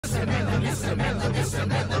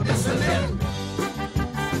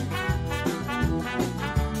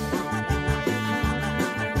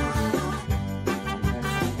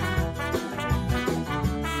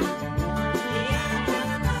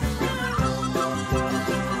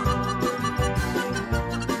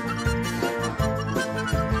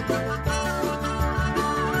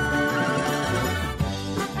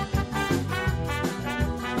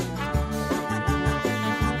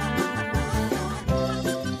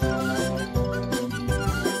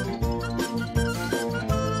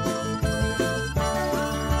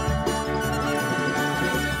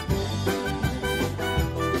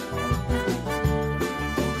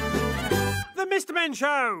Mr. Men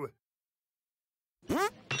Show!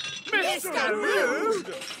 Mr.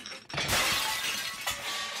 Rude!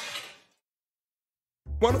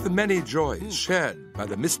 One of the many joys shared by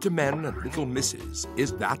the Mr. Men and Little Misses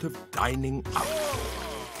is that of dining out.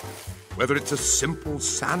 Whether it's a simple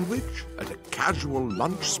sandwich at a casual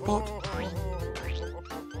lunch spot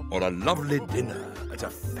or a lovely dinner at a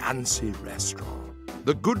fancy restaurant,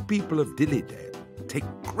 the good people of Dillydale take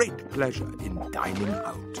great pleasure in dining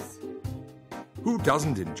out. Who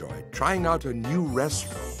doesn't enjoy trying out a new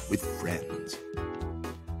restaurant with friends?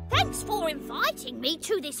 Thanks for inviting me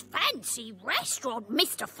to this fancy restaurant,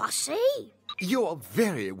 Mr. Fussy. You're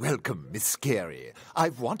very welcome, Miss Scary.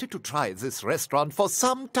 I've wanted to try this restaurant for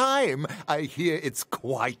some time. I hear it's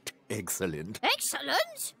quite excellent.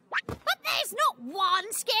 Excellent? But there's not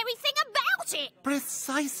one scary thing about it.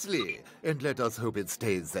 Precisely. And let us hope it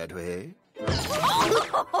stays that way.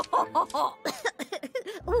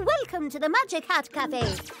 Welcome to the Magic Hat Cafe.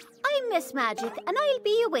 I'm Miss Magic, and I'll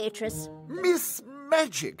be your waitress. Miss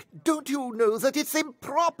Magic, don't you know that it's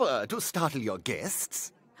improper to startle your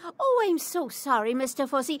guests? Oh, I'm so sorry, Mr.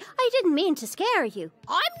 Fussy. I didn't mean to scare you.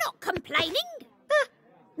 I'm not complaining.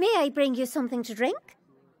 May I bring you something to drink?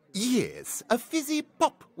 Yes, a fizzy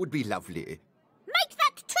pop would be lovely. Make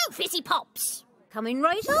that 2 fizzy pops. Coming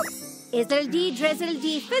right up. Izzle-dee,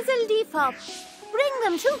 drizzle-dee, fizzle-dee, fop. Bring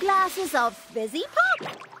them 2 glasses of fizzy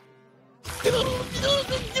pop.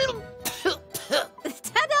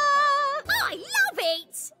 Ta-da! I love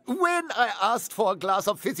it! When I asked for a glass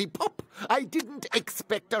of fizzy pop, I didn't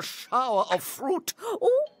expect a shower of fruit.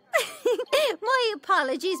 Oh, my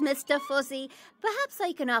apologies, Mr. Fussy. Perhaps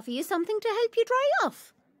I can offer you something to help you dry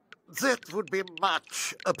off. That would be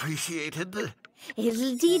much appreciated.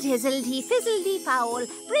 Izzle-dee, dizzle-dee, fizzle-dee, fowl.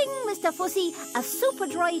 Bring Mr. Fussy a super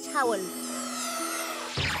dry towel.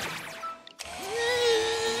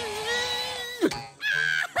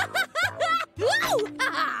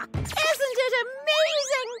 Isn't it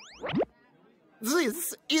amazing?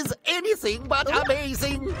 This is anything but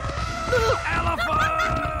amazing.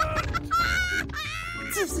 Elephant!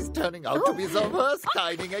 This is turning out to be the worst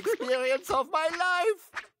dining experience of my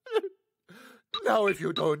life. Now, if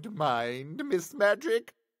you don't mind, Miss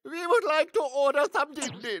Magic, we would like to order some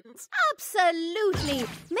din-dins. Absolutely.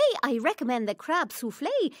 May I recommend the crab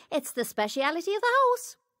soufflé? It's the speciality of the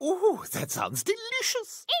house. Oh, that sounds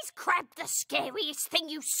delicious. Is crab the scariest thing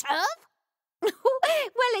you serve?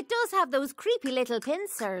 Well, it does have those creepy little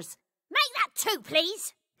pincers. Make that 2,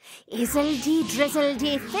 please. Izzle-dee,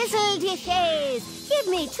 drizzle-dee, fizzle-dee, fizz. Give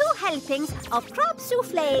me 2 helpings of crab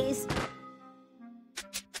soufflés.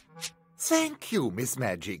 Thank you, Miss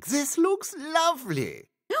Magic. This looks lovely.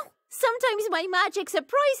 Sometimes my magic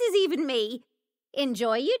surprises even me.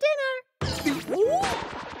 Enjoy your dinner.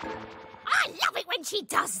 I love it when she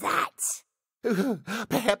does that.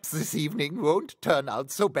 Perhaps this evening won't turn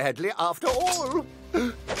out so badly after all.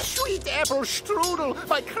 Sweet apple strudel,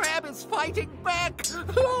 my crab is fighting back.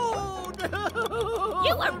 Oh, no.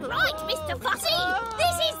 You were right, Mr. Fussy.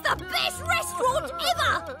 This is the best restaurant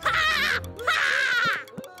ever. Ha! Ha!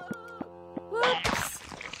 Whoops.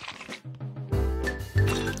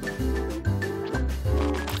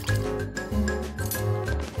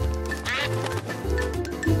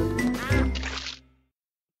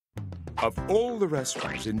 Of all the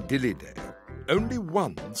restaurants in Dillydale, only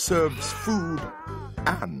one serves food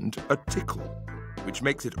and a tickle, which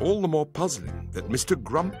makes it all the more puzzling that Mr.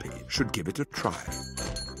 Grumpy should give it a try.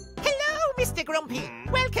 Hello, Mr. Grumpy.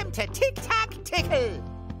 Welcome to Tickle.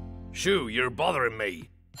 Shoo, you're bothering me.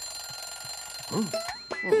 I'm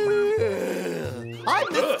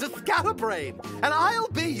Mr. Scatterbrain, and I'll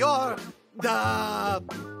be your...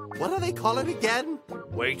 what do they call it again?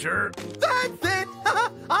 Waiter, That's it!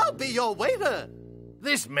 I'll be your waiter.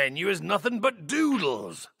 this menu is nothing but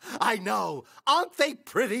doodles. I know. Aren't they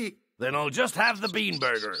pretty? Then I'll just have the bean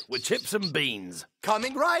burger with chips and beans.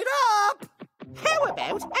 Coming right up! How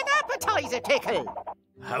about an appetizer, Tickle?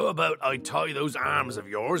 How about I tie those arms of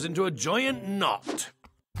yours into a giant knot?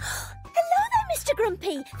 Mr.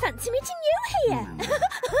 Grumpy. Fancy meeting you here.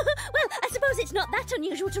 Well, I suppose it's not that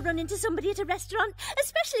unusual to run into somebody at a restaurant,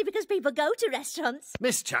 especially because people go to restaurants.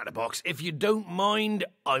 Miss Chatterbox, if you don't mind,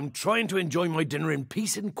 I'm trying to enjoy my dinner in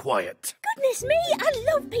peace and quiet. Goodness me, I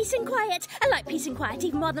love peace and quiet. I like peace and quiet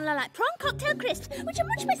even more than I like prawn cocktail crisps, which are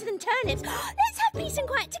much better than turnips. Let's have peace and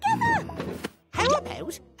quiet together. How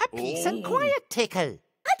about a peace and quiet tickle?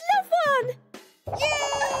 I'd love one.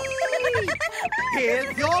 Yay!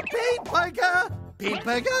 Here's your bean burger! Bean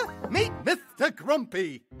burger, meet Mr.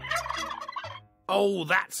 Grumpy. Oh,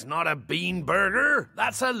 that's not a bean burger.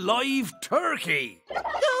 That's a live turkey.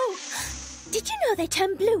 No. Did you know they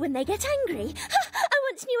turn blue when they get angry? I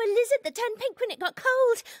once knew a lizard that turned pink when it got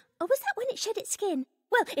cold. Or was that when it shed its skin?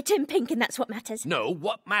 Well, it turned pink and that's what matters. No,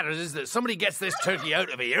 what matters is that somebody gets this turkey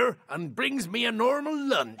out of here and brings me a normal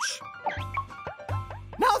lunch.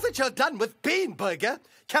 Now that you're done with bean burger,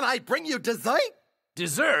 can I bring you dessert?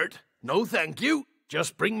 Dessert? No, thank you.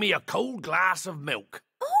 Just bring me a cold glass of milk.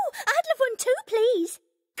 Oh, I'd love one too, please.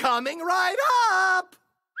 Coming right up!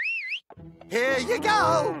 Here you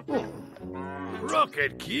go!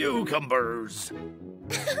 Rocket cucumbers.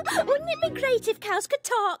 Wouldn't it be great if cows could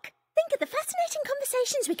talk? Think of the fascinating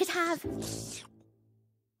conversations we could have.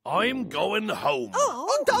 I'm going home.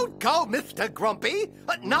 Oh, don't go, Mr. Grumpy.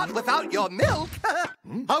 Not without your milk.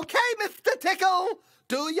 Okay, Mr. Tickle,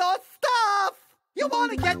 do your stuff. You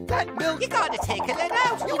want to get that milk? You gotta tickle it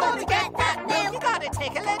out. You want to get that milk? You gotta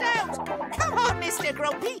tickle it out. Come on, Mr.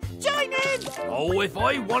 Grumpy, join in. Oh, if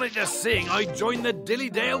I wanted to sing, I'd join the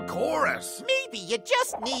Dillydale chorus. Maybe you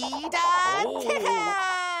just need a tickle.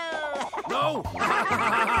 No.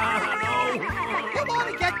 No. You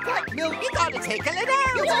want to get that milk? You gotta tickle it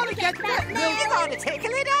out. You want to get that milk? You gotta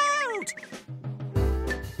tickle it out.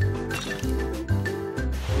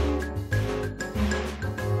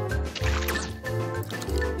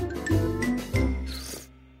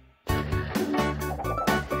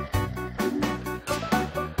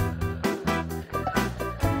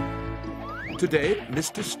 Today,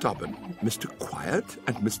 Mr. Stubborn, Mr. Quiet,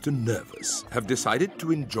 and Mr. Nervous have decided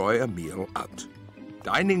to enjoy a meal out.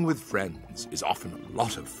 Dining with friends is often a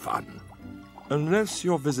lot of fun. Unless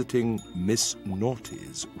you're visiting Miss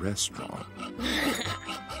Naughty's restaurant.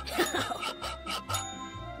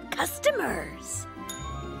 Customers.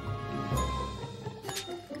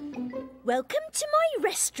 Welcome to my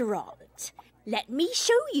restaurant. Let me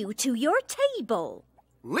show you to your table.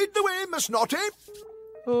 Lead the way, Miss Naughty.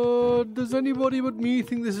 Does anybody but me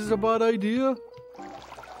think this is a bad idea?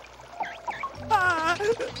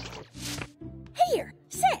 Here,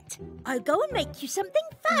 sit. I'll go and make you something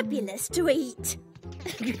fabulous to eat.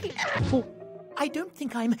 I don't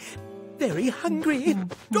think I'm very hungry.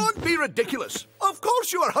 Don't be ridiculous. Of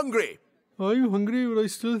course you are hungry. I'm hungry, but I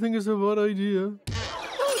still think it's a bad idea.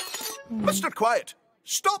 Mr. Quiet,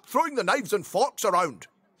 stop throwing the knives and forks around.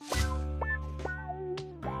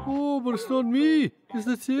 Oh, but it's not me. It's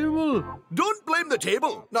the table. Don't blame the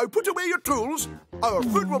table. Now put away your tools. Our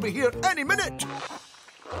food will be here any minute.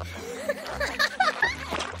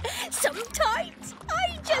 Sometimes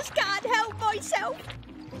I just can't help myself.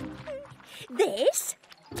 This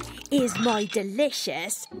is my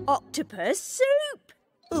delicious octopus soup.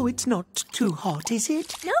 Oh, it's not too hot, is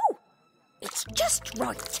it? No, it's just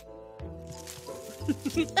right.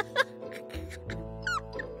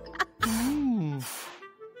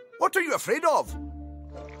 What are you afraid of?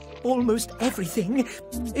 Almost everything,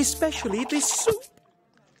 especially this soup.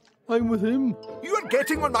 I'm with him. You are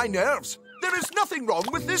getting on my nerves. There is nothing wrong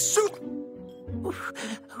with this soup.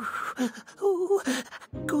 Oh,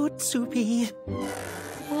 good soupy.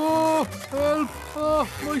 Oh, help! Ah,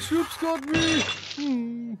 my soup's got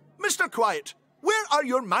me. Mr. Quiet, where are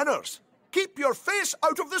your manners? Keep your face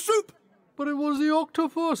out of the soup. But it was the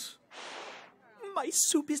octopus. My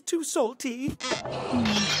soup is too salty.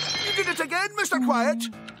 You did it again, Mr. Quiet.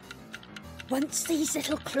 Once these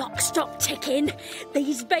little clocks stop ticking,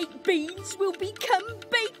 these baked beans will become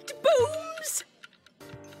baked booms.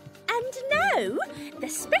 And now, the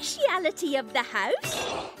speciality of the house,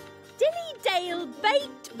 Dillydale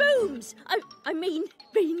baked booms. I mean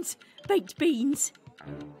beans, baked beans.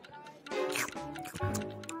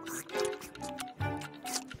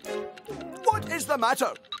 What is the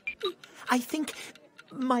matter? I think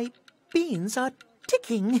my beans are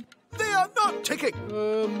ticking. They are not ticking.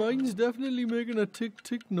 Mine's definitely making a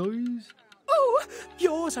tick-tick noise. Oh,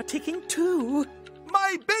 yours are ticking too.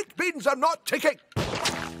 My baked beans are not ticking.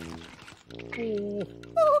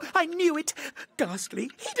 Oh, I knew it. Ghastly,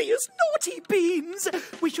 hideous, naughty beans.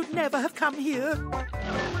 We should never have come here.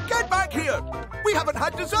 Get back here. We haven't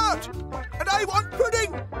had dessert. And I want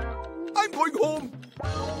pudding. I'm going home.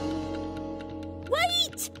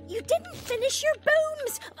 You didn't finish your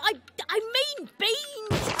booms. I mean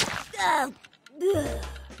beans.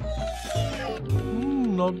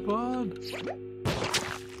 Not bad.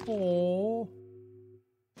 Oh.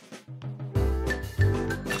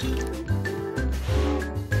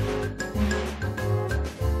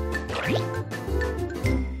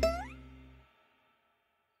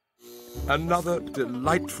 Another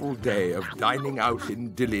delightful day of dining out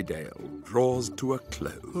in Dillydale draws to a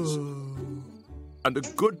close. And a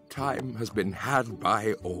good time has been had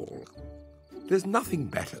by all. There's nothing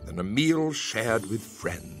better than a meal shared with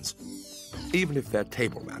friends, even if their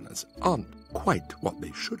table manners aren't quite what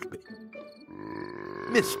they should be.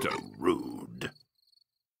 Mr. Rude.